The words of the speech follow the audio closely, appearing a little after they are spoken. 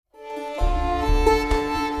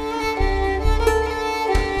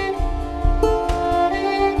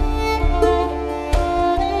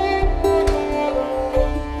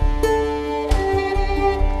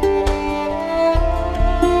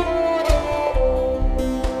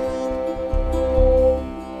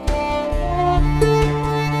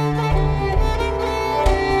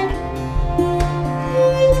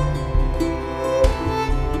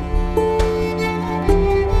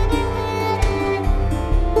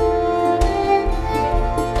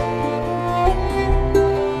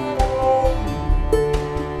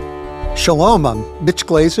Shalom, I'm Mitch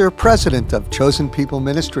Glaser, president of Chosen People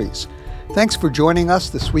Ministries. Thanks for joining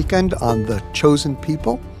us this weekend on The Chosen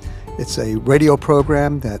People. It's a radio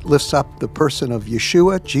program that lifts up the person of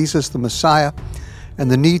Yeshua, Jesus the Messiah,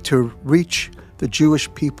 and the need to reach the Jewish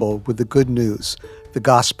people with the good news, the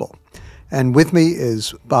gospel. And with me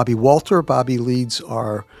is Bobby Walter. Bobby leads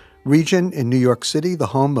our region in New York City, the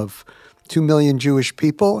home of 2 million Jewish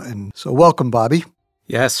people. And so welcome, Bobby.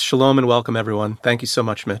 Yes, shalom and welcome, everyone. Thank you so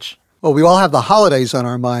much, Mitch. Well, we all have the holidays on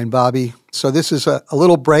our mind, Bobby. So this is a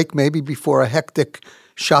little break, maybe before a hectic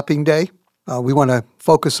shopping day. We want to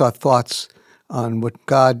focus our thoughts on what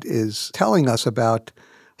God is telling us about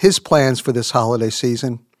His plans for this holiday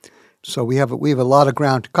season. So we have a lot of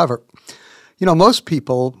ground to cover. You know, most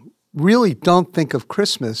people really don't think of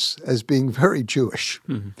Christmas as being very Jewish.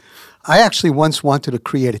 Mm-hmm. I actually once wanted to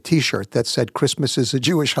create a T-shirt that said Christmas is a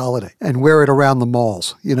Jewish holiday and wear it around the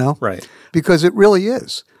malls, you know? Right. Because it really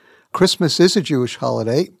is. Christmas is a Jewish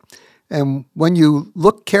holiday, and when you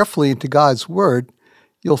look carefully into God's Word,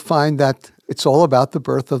 you'll find that it's all about the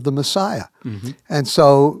birth of the Messiah. Mm-hmm. And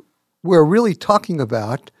so we're really talking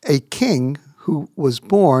about a king who was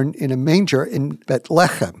born in a manger in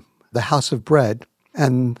Bethlehem, the house of bread,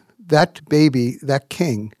 and that baby, that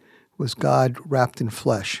king, was God wrapped in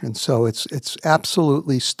flesh. And so it's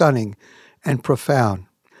absolutely stunning and profound.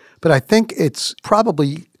 But I think it's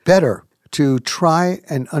probably better to try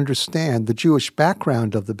and understand the Jewish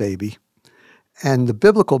background of the baby and the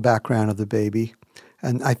biblical background of the baby.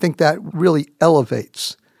 And I think that really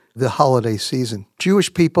elevates the holiday season.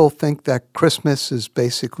 Jewish people think that Christmas is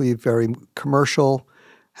basically very commercial,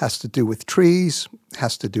 has to do with trees,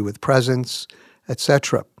 has to do with presents,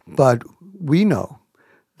 etc. But we know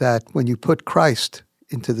that when you put Christ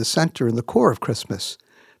into the center and the core of Christmas,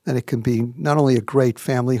 then it can be not only a great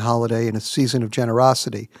family holiday and a season of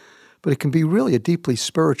generosity, but it can be really a deeply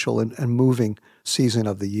spiritual and moving season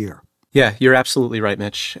of the year. Yeah, you're absolutely right,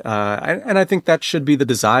 Mitch. And I think that should be the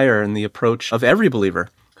desire and the approach of every believer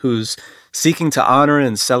who's seeking to honor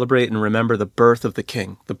and celebrate and remember the birth of the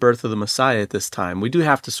King, the birth of the Messiah at this time. We do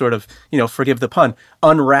have to sort of, forgive the pun,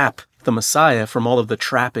 unwrap the Messiah from all of the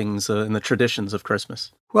trappings and the traditions of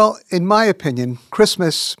Christmas. Well, in my opinion,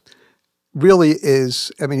 Christmas really is,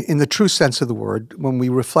 in the true sense of the word, when we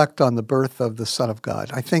reflect on the birth of the Son of God,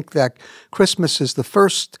 I think that Christmas is the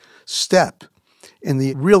first step in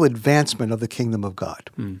the real advancement of the kingdom of God.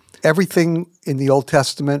 Mm. Everything in the Old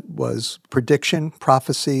Testament was prediction,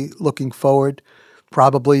 prophecy, looking forward.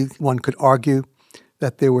 Probably one could argue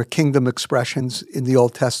that there were kingdom expressions in the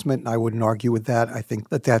Old Testament, and I wouldn't argue with that. I think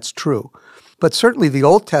that that's true. But certainly the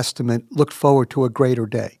Old Testament looked forward to a greater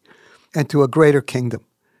day and to a greater kingdom,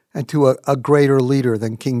 and to a greater leader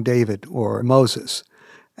than King David or Moses.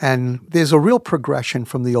 And there's a real progression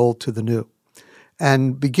from the old to the new.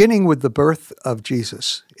 And beginning with the birth of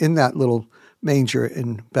Jesus in that little manger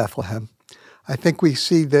in Bethlehem, I think we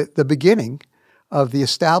see the beginning of the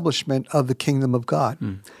establishment of the kingdom of God.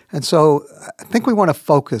 Mm. And so I think we want to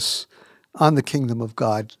focus on the kingdom of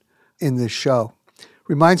God in this show.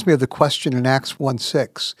 Reminds me of the question in Acts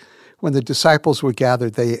 1:6. When the disciples were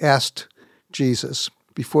gathered, they asked Jesus,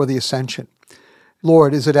 before the ascension,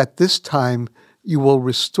 Lord, is it at this time you will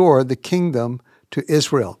restore the kingdom to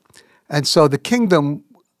Israel? And so the kingdom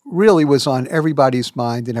really was on everybody's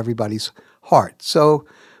mind and everybody's heart. So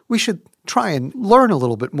we should try and learn a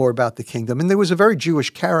little bit more about the kingdom. And there was a very Jewish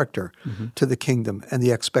character to the kingdom and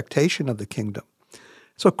the expectation of the kingdom.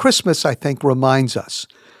 So Christmas, I think, reminds us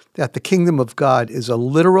that the kingdom of God is a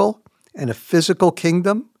literal and a physical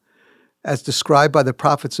kingdom, as described by the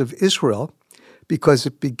prophets of Israel, because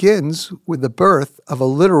it begins with the birth of a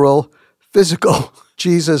literal, physical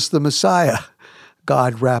Jesus the Messiah,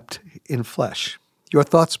 God wrapped in flesh. Your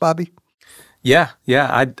thoughts, Bobby? Yeah,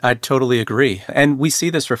 I'd totally agree. And we see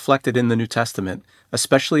this reflected in the New Testament,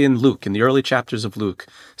 especially in Luke, in the early chapters of Luke,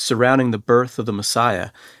 surrounding the birth of the Messiah.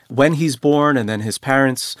 When he's born, and then his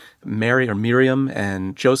parents, Mary or Miriam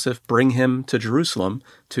and Joseph, bring him to Jerusalem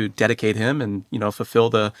to dedicate him and, fulfill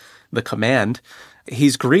the command.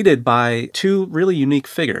 He's greeted by two really unique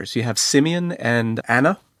figures. You have Simeon and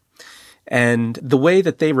Anna. And the way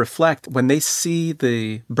that they reflect when they see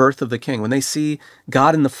the birth of the King, when they see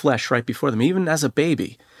God in the flesh right before them, even as a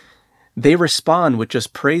baby, they respond with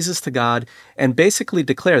just praises to God and basically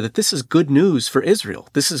declare that this is good news for Israel.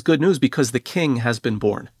 This is good news because the King has been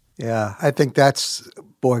born. Yeah, I think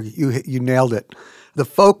you nailed it. The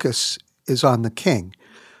focus is on the King.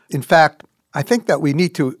 In fact, I think that we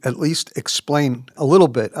need to at least explain a little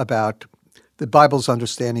bit about the Bible's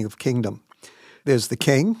understanding of kingdom. There's the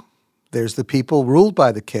king, there's the people ruled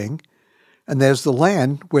by the king, and there's the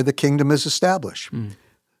land where the kingdom is established. Mm.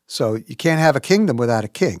 So you can't have a kingdom without a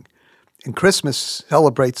king. And Christmas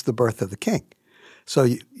celebrates the birth of the king. So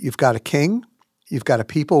you've got a king, you've got a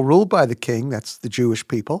people ruled by the king, that's the Jewish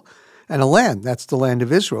people, and a land, that's the land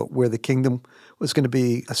of Israel, where the kingdom was going to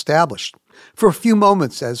be established. For a few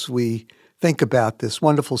moments as we think about this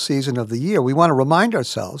wonderful season of the year, we want to remind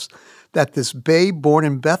ourselves that this babe born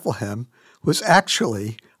in Bethlehem was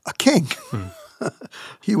actually a king.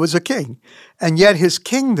 He was a king. And yet his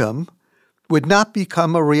kingdom would not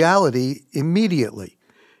become a reality immediately.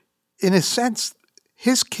 In a sense,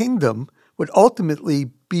 his kingdom would ultimately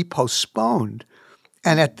be postponed.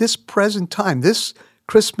 And at this present time, this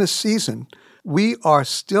Christmas season, we are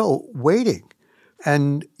still waiting.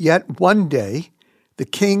 And yet one day, the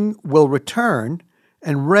king will return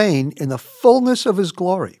and reign in the fullness of his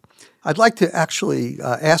glory. I'd like to actually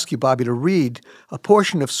ask you, Bobby, to read a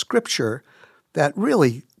portion of Scripture that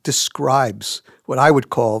really describes what I would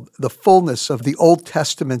call the fullness of the Old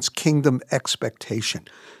Testament's kingdom expectation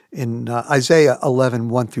in Isaiah 11,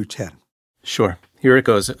 1 through 10. Sure. Here it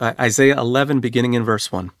goes. Isaiah 11, beginning in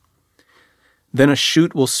verse 1. Then a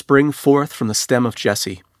shoot will spring forth from the stem of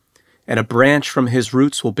Jesse, and a branch from his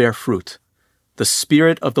roots will bear fruit. The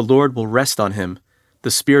Spirit of the Lord will rest on him,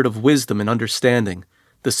 the Spirit of wisdom and understanding,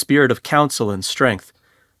 the Spirit of counsel and strength,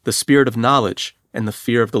 the Spirit of knowledge and the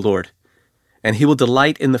fear of the Lord. And he will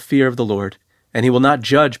delight in the fear of the Lord, and he will not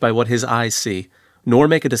judge by what his eyes see, nor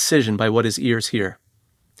make a decision by what his ears hear.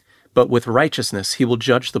 But with righteousness he will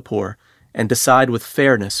judge the poor, and decide with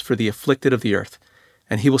fairness for the afflicted of the earth.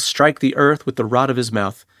 And he will strike the earth with the rod of his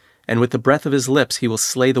mouth, and with the breath of his lips he will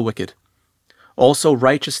slay the wicked. Also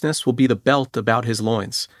righteousness will be the belt about his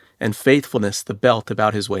loins, and faithfulness the belt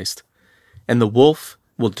about his waist. And the wolf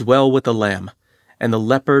will dwell with the lamb, and the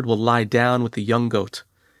leopard will lie down with the young goat,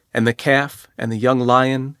 and the calf and the young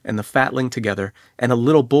lion and the fatling together, and a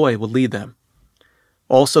little boy will lead them.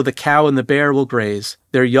 Also the cow and the bear will graze,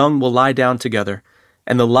 their young will lie down together,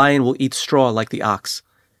 and the lion will eat straw like the ox.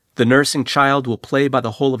 The nursing child will play by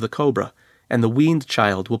the hole of the cobra, and the weaned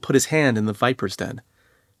child will put his hand in the viper's den.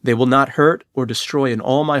 They will not hurt or destroy in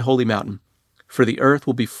all my holy mountain, for the earth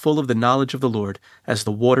will be full of the knowledge of the Lord as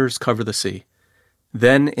the waters cover the sea.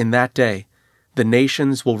 Then in that day the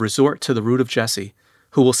nations will resort to the root of Jesse,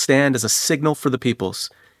 who will stand as a signal for the peoples,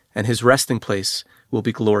 and his resting place will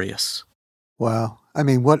be glorious. Wow. I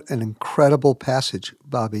mean, what an incredible passage,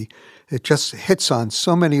 Bobby. It just hits on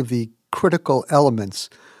so many of the critical elements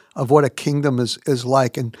of what a kingdom is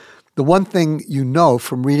like. And the one thing you know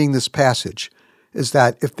from reading this passage is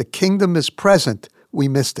that if the kingdom is present, we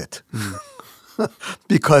missed it.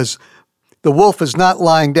 Because the wolf is not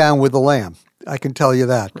lying down with the lamb. I can tell you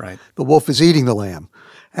that. Right. The wolf is eating the lamb.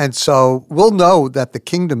 And so we'll know that the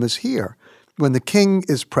kingdom is here. When the king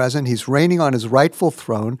is present, he's reigning on his rightful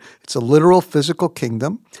throne. It's a literal physical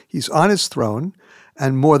kingdom. He's on his throne.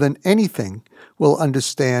 And more than anything, we'll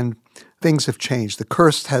understand things have changed. The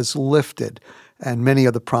curse has lifted, and many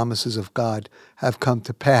of the promises of God have come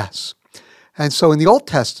to pass. And so in the Old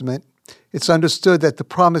Testament, it's understood that the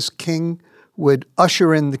promised king would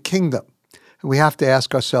usher in the kingdom. And we have to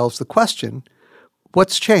ask ourselves the question,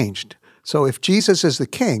 what's changed? So if Jesus is the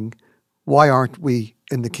king, why aren't we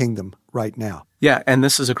in the kingdom right now? Yeah, and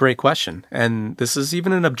this is a great question. And this is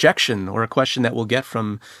even an objection or a question that we'll get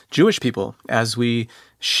from Jewish people as we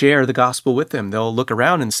share the gospel with them. They'll look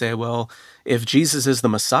around and say, well, if Jesus is the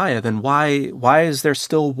Messiah, then why is there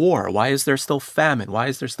still war? Why is there still famine? Why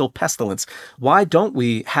is there still pestilence? Why don't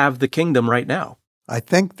we have the kingdom right now? I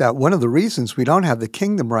think that one of the reasons we don't have the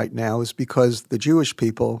kingdom right now is because the Jewish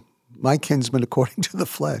people, my kinsmen according to the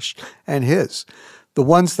flesh, and his, the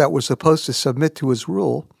ones that were supposed to submit to his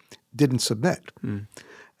rule, didn't submit.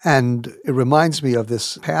 And it reminds me of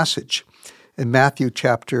this passage in Matthew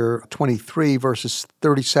chapter 23, verses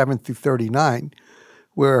 37 through 39,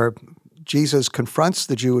 where Jesus confronts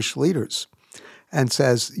the Jewish leaders and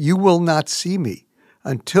says, "You will not see me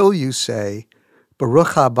until you say,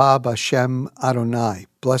 Baruch haba b'Hashem Adonai,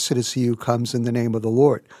 blessed is he who comes in the name of the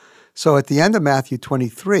Lord." So at the end of Matthew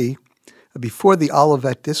 23, before the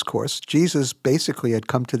Olivet Discourse, Jesus basically had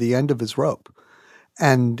come to the end of his rope.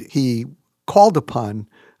 And he called upon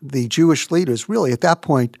the Jewish leaders, really at that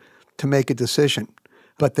point, to make a decision.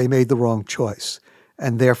 But they made the wrong choice.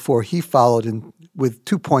 And therefore, he followed in with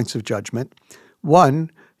 2 points of judgment. One,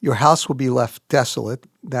 your house will be left desolate.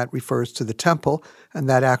 That refers to the temple, and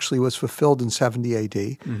that actually was fulfilled in 70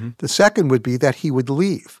 AD. The second would be that he would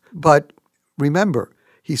leave. But remember,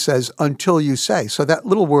 he says, until you say. So that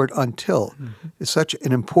little word until is such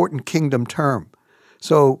an important kingdom term.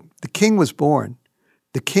 So the king was born.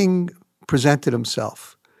 The king presented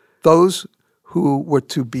himself. Those who were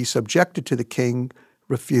to be subjected to the king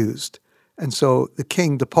refused. And so the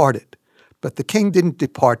king departed. But the king didn't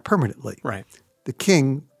depart permanently. Right. The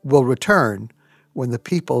king will return when the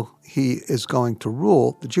people he is going to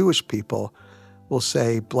rule, the Jewish people, will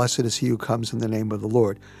say, "Blessed is he who comes in the name of the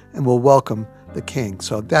Lord," and will welcome the king.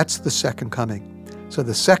 So that's the second coming. So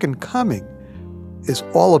the second coming is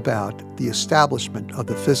all about the establishment of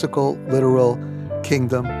the physical, literal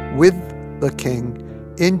kingdom with the king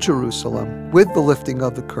in Jerusalem, with the lifting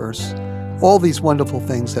of the curse. All these wonderful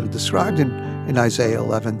things that are described in Isaiah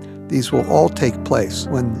 11, these will all take place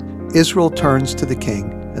when Israel turns to the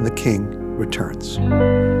king and the king returns.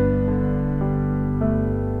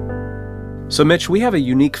 So, Mitch, we have a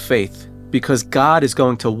unique faith because God is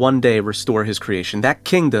going to one day restore his creation. That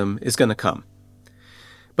kingdom is going to come.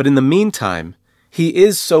 But in the meantime, he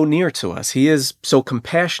is so near to us. He is so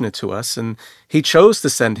compassionate to us, and he chose to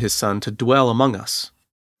send his son to dwell among us.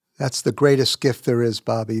 That's the greatest gift there is,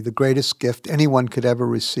 Bobby, the greatest gift anyone could ever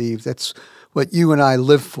receive. That's what you and I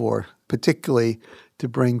live for, particularly to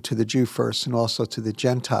bring to the Jew first and also to the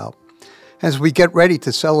Gentile. As we get ready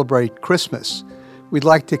to celebrate Christmas, we'd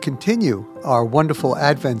like to continue our wonderful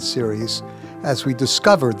Advent series as we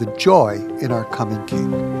discover the joy in our coming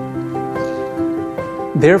King.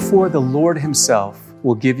 Therefore, the Lord himself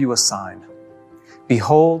will give you a sign.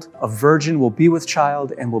 Behold, a virgin will be with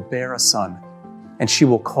child and will bear a son, and she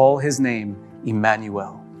will call his name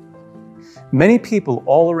Emmanuel. Many people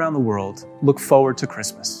all around the world look forward to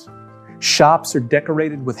Christmas. Shops are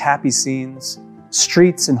decorated with happy scenes,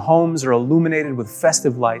 streets and homes are illuminated with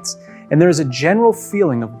festive lights, and there is a general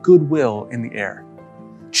feeling of goodwill in the air.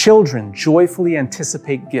 Children joyfully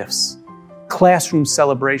anticipate gifts. Classroom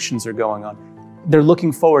celebrations are going on. They're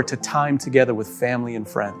looking forward to time together with family and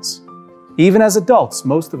friends. Even as adults,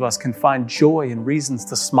 most of us can find joy and reasons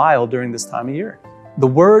to smile during this time of year. The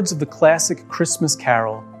words of the classic Christmas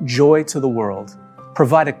carol, "Joy to the World,"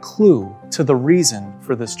 provide a clue to the reason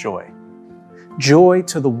for this joy. Joy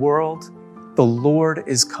to the world, the Lord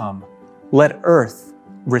is come. Let earth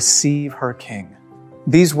receive her King.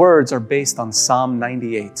 These words are based on Psalm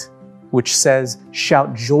 98, which says,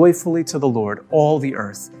 "Shout joyfully to the Lord, all the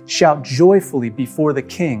earth. Shout joyfully before the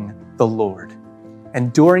King, the Lord."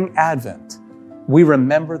 And during Advent, we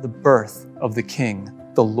remember the birth of the King,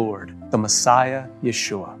 the Lord, the Messiah,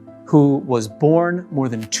 Yeshua, who was born more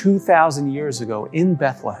than 2,000 years ago in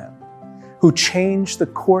Bethlehem, who changed the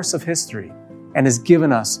course of history and has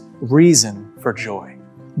given us reason for joy.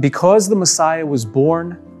 Because the Messiah was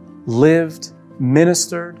born, lived,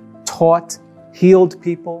 ministered, taught, healed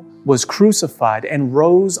people, was crucified, and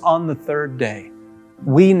rose on the third day,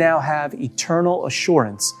 we now have eternal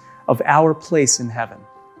assurance of our place in heaven.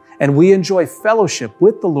 And we enjoy fellowship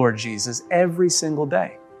with the Lord Jesus every single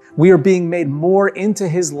day. We are being made more into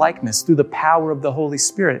his likeness through the power of the Holy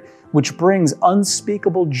Spirit, which brings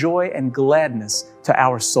unspeakable joy and gladness to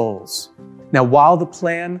our souls. Now, while the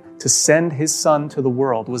plan to send his son to the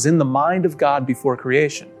world was in the mind of God before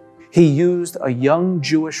creation, he used a young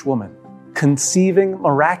Jewish woman, conceiving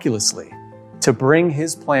miraculously, to bring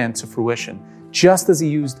his plan to fruition, just as he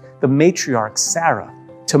used the matriarch Sarah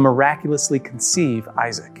to miraculously conceive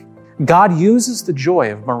Isaac. God uses the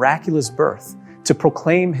joy of miraculous birth to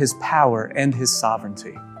proclaim his power and his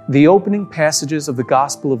sovereignty. The opening passages of the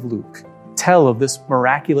Gospel of Luke tell of this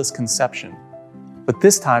miraculous conception, but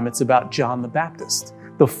this time it's about John the Baptist,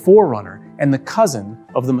 the forerunner and the cousin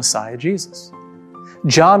of the Messiah Jesus.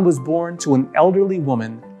 John was born to an elderly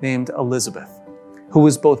woman named Elizabeth, who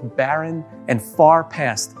was both barren and far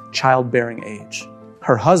past childbearing age.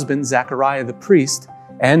 Her husband, Zechariah the priest,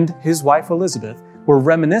 and his wife Elizabeth were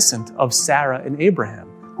reminiscent of Sarah and Abraham,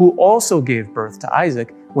 who also gave birth to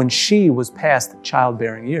Isaac when she was past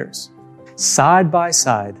childbearing years. Side by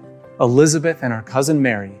side, Elizabeth and her cousin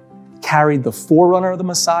Mary carried the forerunner of the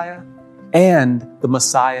Messiah and the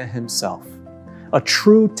Messiah himself, a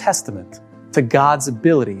true testament to God's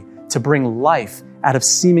ability to bring life out of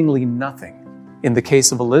seemingly nothing. In the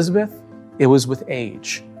case of Elizabeth, it was with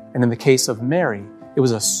age, and in the case of Mary, it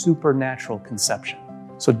was a supernatural conception.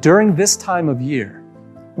 So during this time of year,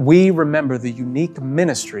 we remember the unique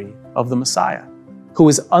ministry of the Messiah, who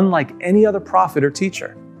is unlike any other prophet or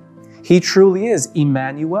teacher. He truly is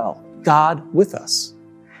Emmanuel, God with us.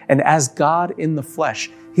 And as God in the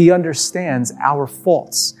flesh, he understands our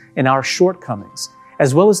faults and our shortcomings,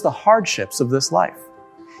 as well as the hardships of this life.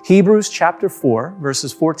 Hebrews chapter 4,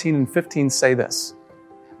 verses 14 and 15 say this: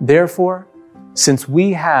 "Therefore, since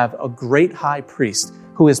we have a great high priest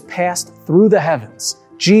who has passed through the heavens,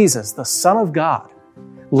 Jesus, the Son of God,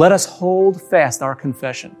 let us hold fast our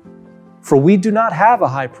confession. For we do not have a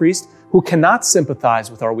high priest who cannot sympathize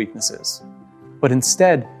with our weaknesses, but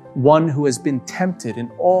instead one who has been tempted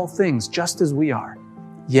in all things just as we are,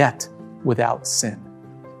 yet without sin.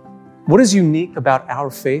 What is unique about our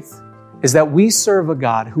faith is that we serve a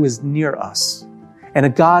God who is near us, and a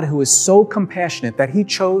God who is so compassionate that he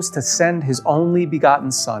chose to send his only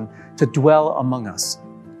begotten Son to dwell among us,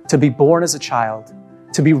 to be born as a child,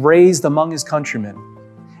 to be raised among his countrymen,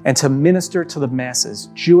 and to minister to the masses,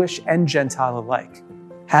 Jewish and Gentile alike,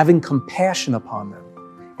 having compassion upon them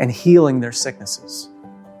and healing their sicknesses.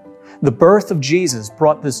 The birth of Jesus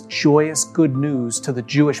brought this joyous good news to the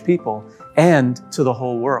Jewish people and to the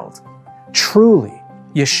whole world. Truly,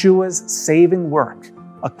 Yeshua's saving work,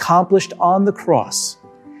 accomplished on the cross,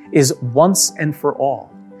 is once and for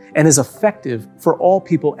all, and is effective for all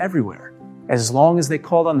people everywhere, as long as they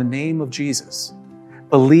call on the name of Jesus,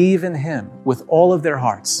 believe in him with all of their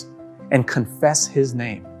hearts, and confess his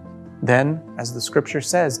name. Then, as the scripture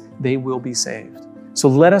says, they will be saved. So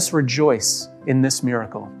let us rejoice in this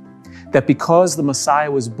miracle, that because the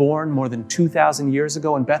Messiah was born more than 2,000 years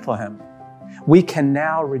ago in Bethlehem, we can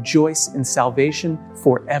now rejoice in salvation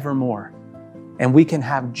forevermore, and we can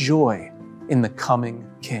have joy in the coming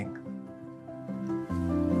King.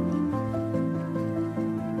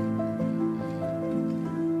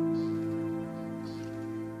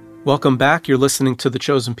 Welcome back. You're listening to The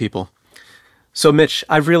Chosen People. So, Mitch,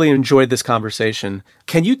 I've really enjoyed this conversation.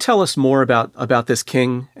 Can you tell us more about this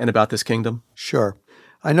king and about this kingdom? Sure.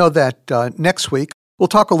 I know that next week we'll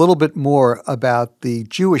talk a little bit more about the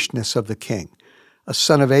Jewishness of the king, a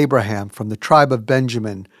son of Abraham from the tribe of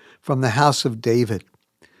Benjamin, from the house of David,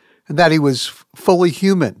 and that he was fully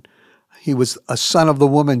human. He was a son of the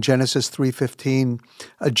woman, Genesis 3:15,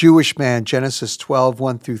 a Jewish man, Genesis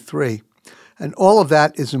 12:1-3. And all of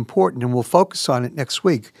that is important, and we'll focus on it next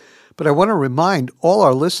week. But I want to remind all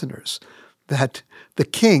our listeners that the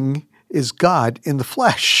king is God in the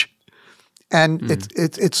flesh. And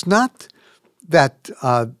it's not that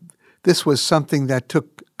this was something that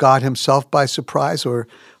took God himself by surprise or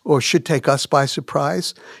should take us by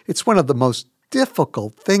surprise. It's one of the most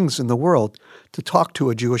difficult things in the world to talk to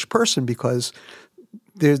a Jewish person, because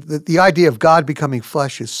the idea of God becoming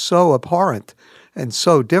flesh is so abhorrent and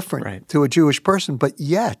so different to a Jewish person. But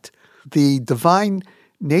yet, the divine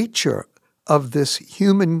nature of this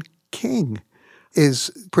human king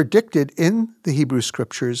is predicted in the Hebrew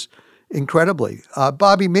Scriptures incredibly.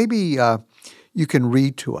 Bobby, maybe you can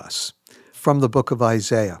read to us from the book of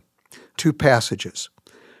Isaiah 2 passages.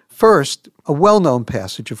 First, a well-known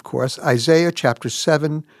passage, of course, Isaiah chapter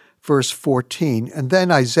 7, verse 14, and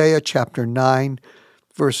then Isaiah chapter 9,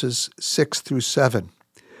 verses 6-7,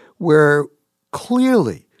 where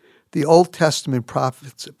clearly the Old Testament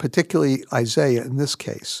prophets, particularly Isaiah in this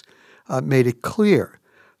case, made it clear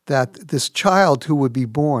that this child who would be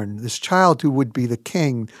born, this child who would be the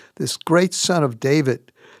king, this great son of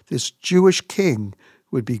David, this Jewish king,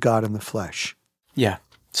 would be God in the flesh. Yeah.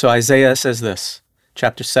 So Isaiah says this,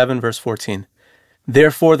 chapter 7, verse 14.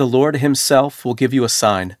 Therefore the Lord himself will give you a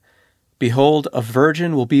sign. Behold, a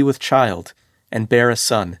virgin will be with child and bear a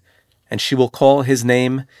son, and she will call his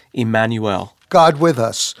name Emmanuel. God with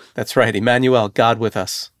us. That's right, Emmanuel, God with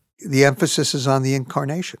us. The emphasis is on the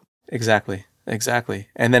incarnation. Exactly.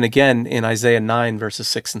 And then again in Isaiah 9, verses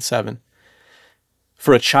 6 and 7.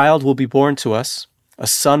 For a child will be born to us, a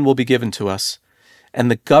son will be given to us, and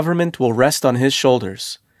the government will rest on his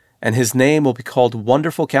shoulders, and his name will be called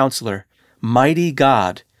Wonderful Counselor, Mighty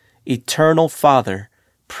God, Eternal Father,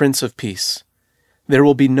 Prince of Peace. There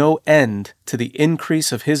will be no end to the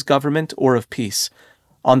increase of his government or of peace,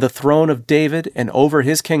 on the throne of David and over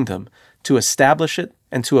his kingdom, to establish it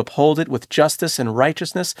and to uphold it with justice and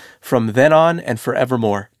righteousness from then on and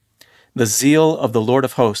forevermore. The zeal of the Lord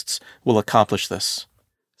of hosts will accomplish this.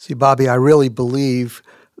 See, Bobby, I really believe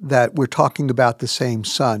that we're talking about the same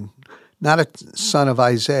son, not a son of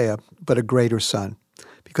Isaiah, but a greater son,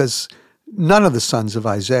 because none of the sons of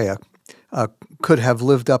Isaiah could have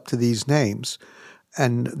lived up to these names,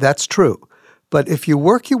 and that's true. But if you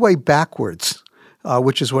work your way backwards,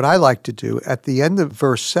 which is what I like to do, at the end of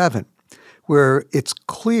verse 7, where it's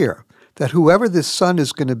clear that whoever this son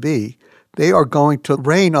is going to be, they are going to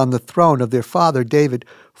reign on the throne of their father David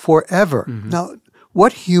forever. Mm-hmm. Now,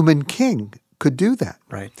 what human king could do that?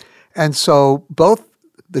 Right. And so both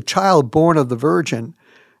the child born of the virgin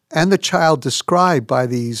and the child described by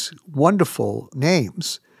these wonderful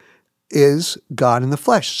names is God in the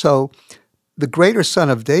flesh. So the greater son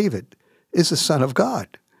of David is the son of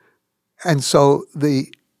God. And so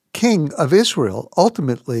the king of Israel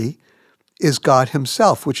ultimately is God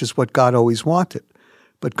himself, which is what God always wanted.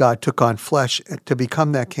 But God took on flesh to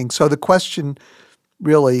become that king. So the question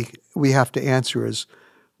really we have to answer is,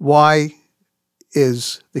 why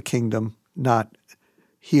is the kingdom, not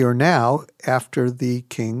here now after the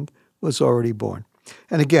king was already born.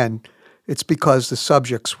 And again, it's because the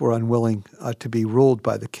subjects were unwilling to be ruled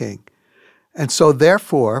by the king. And so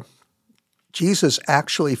therefore, Jesus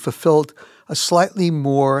actually fulfilled a slightly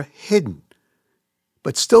more hidden,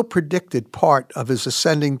 but still predicted part of his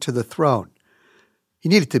ascending to the throne. He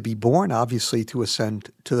needed to be born, obviously, to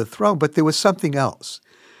ascend to the throne, but there was something else.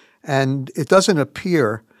 And it doesn't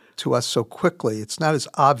appear to us so quickly. It's not as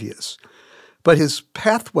obvious. But his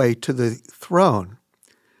pathway to the throne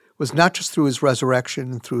was not just through his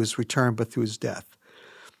resurrection and through his return, but through his death.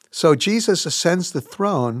 So Jesus ascends the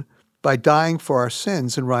throne by dying for our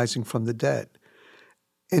sins and rising from the dead.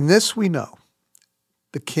 In this we know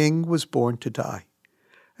the king was born to die.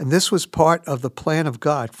 And this was part of the plan of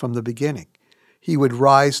God from the beginning. He would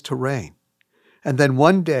rise to reign. And then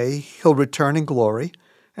one day he'll return in glory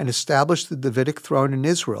and establish the Davidic throne in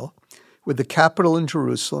Israel with the capital in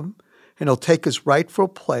Jerusalem, and he'll take his rightful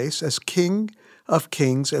place as King of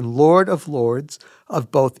kings and Lord of lords of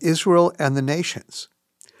both Israel and the nations.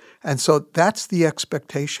 And so that's the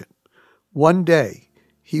expectation. One day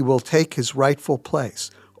he will take his rightful place.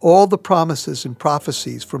 All the promises and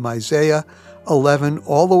prophecies from Isaiah 11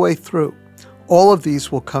 all the way through, all of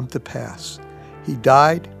these will come to pass. He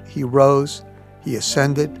died, he rose, he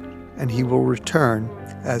ascended, and he will return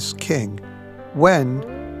as king when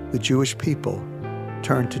the Jewish people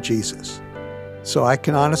turn to Jesus. So I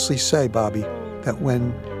can honestly say, Bobby, that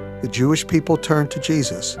when the Jewish people turn to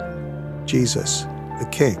Jesus, Jesus, the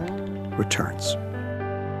King, returns.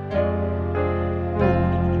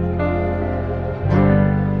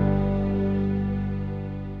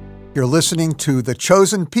 You're listening to The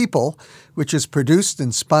Chosen People, which is produced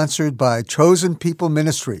and sponsored by Chosen People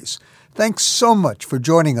Ministries. Thanks so much for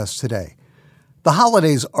joining us today. The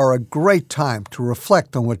holidays are a great time to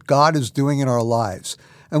reflect on what God is doing in our lives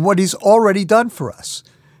and what He's already done for us.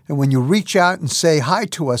 And when you reach out and say hi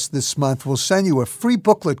to us this month, we'll send you a free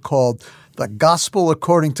booklet called The Gospel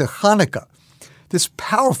According to Hanukkah. This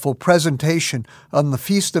powerful presentation on the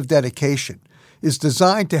Feast of Dedication is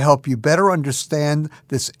designed to help you better understand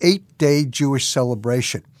this 8-day Jewish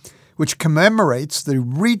celebration, which commemorates the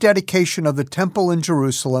rededication of the temple in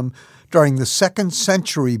Jerusalem during the 2nd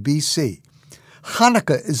century BC.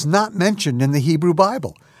 Hanukkah is not mentioned in the Hebrew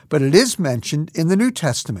Bible, but it is mentioned in the New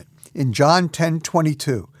Testament, in John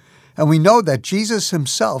 10:22. And we know that Jesus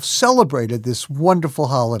himself celebrated this wonderful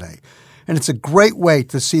holiday. And it's a great way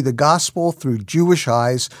to see the gospel through Jewish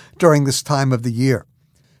eyes during this time of the year.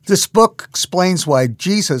 This book explains why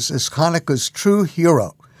Jesus is Hanukkah's true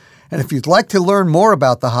hero. And if you'd like to learn more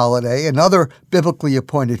about the holiday and other biblically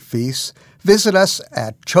appointed feasts, visit us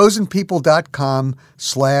at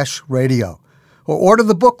chosenpeople.com/radio. Or order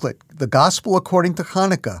the booklet, The Gospel According to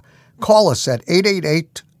Hanukkah. Call us at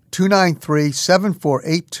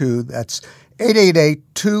 888-293-7482. That's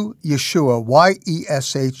 888-2-YESHUA,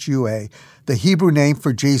 Y-E-S-H-U-A, the Hebrew name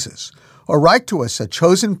for Jesus. Or write to us at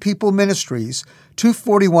Chosen People Ministries,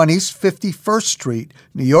 241 East 51st Street,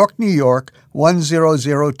 New York, New York,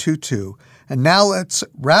 10022. And now let's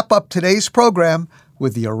wrap up today's program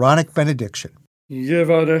with the Aaronic benediction.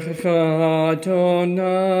 Yevarechecha Adonai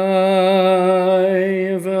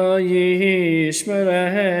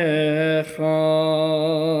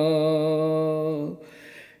v'yishmerecha.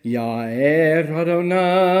 Ya'er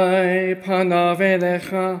Adonai panav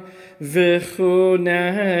elecha v'chunecha.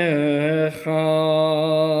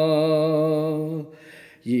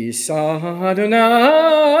 Yisa Adonai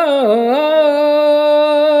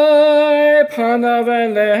panav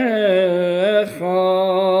elecha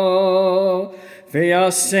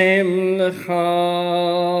v'yasem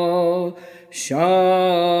lecha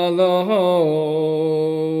shalom.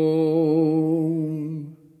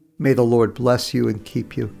 May the Lord bless you and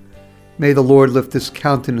keep you. May the Lord lift his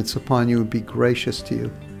countenance upon you and be gracious to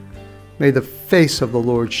you. May the face of the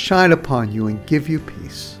Lord shine upon you and give you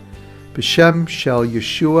peace. B'Shem Shel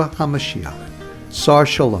Yeshua HaMashiach, Sar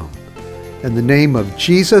Shalom, in the name of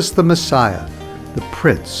Jesus the Messiah, the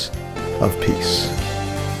Prince of Peace.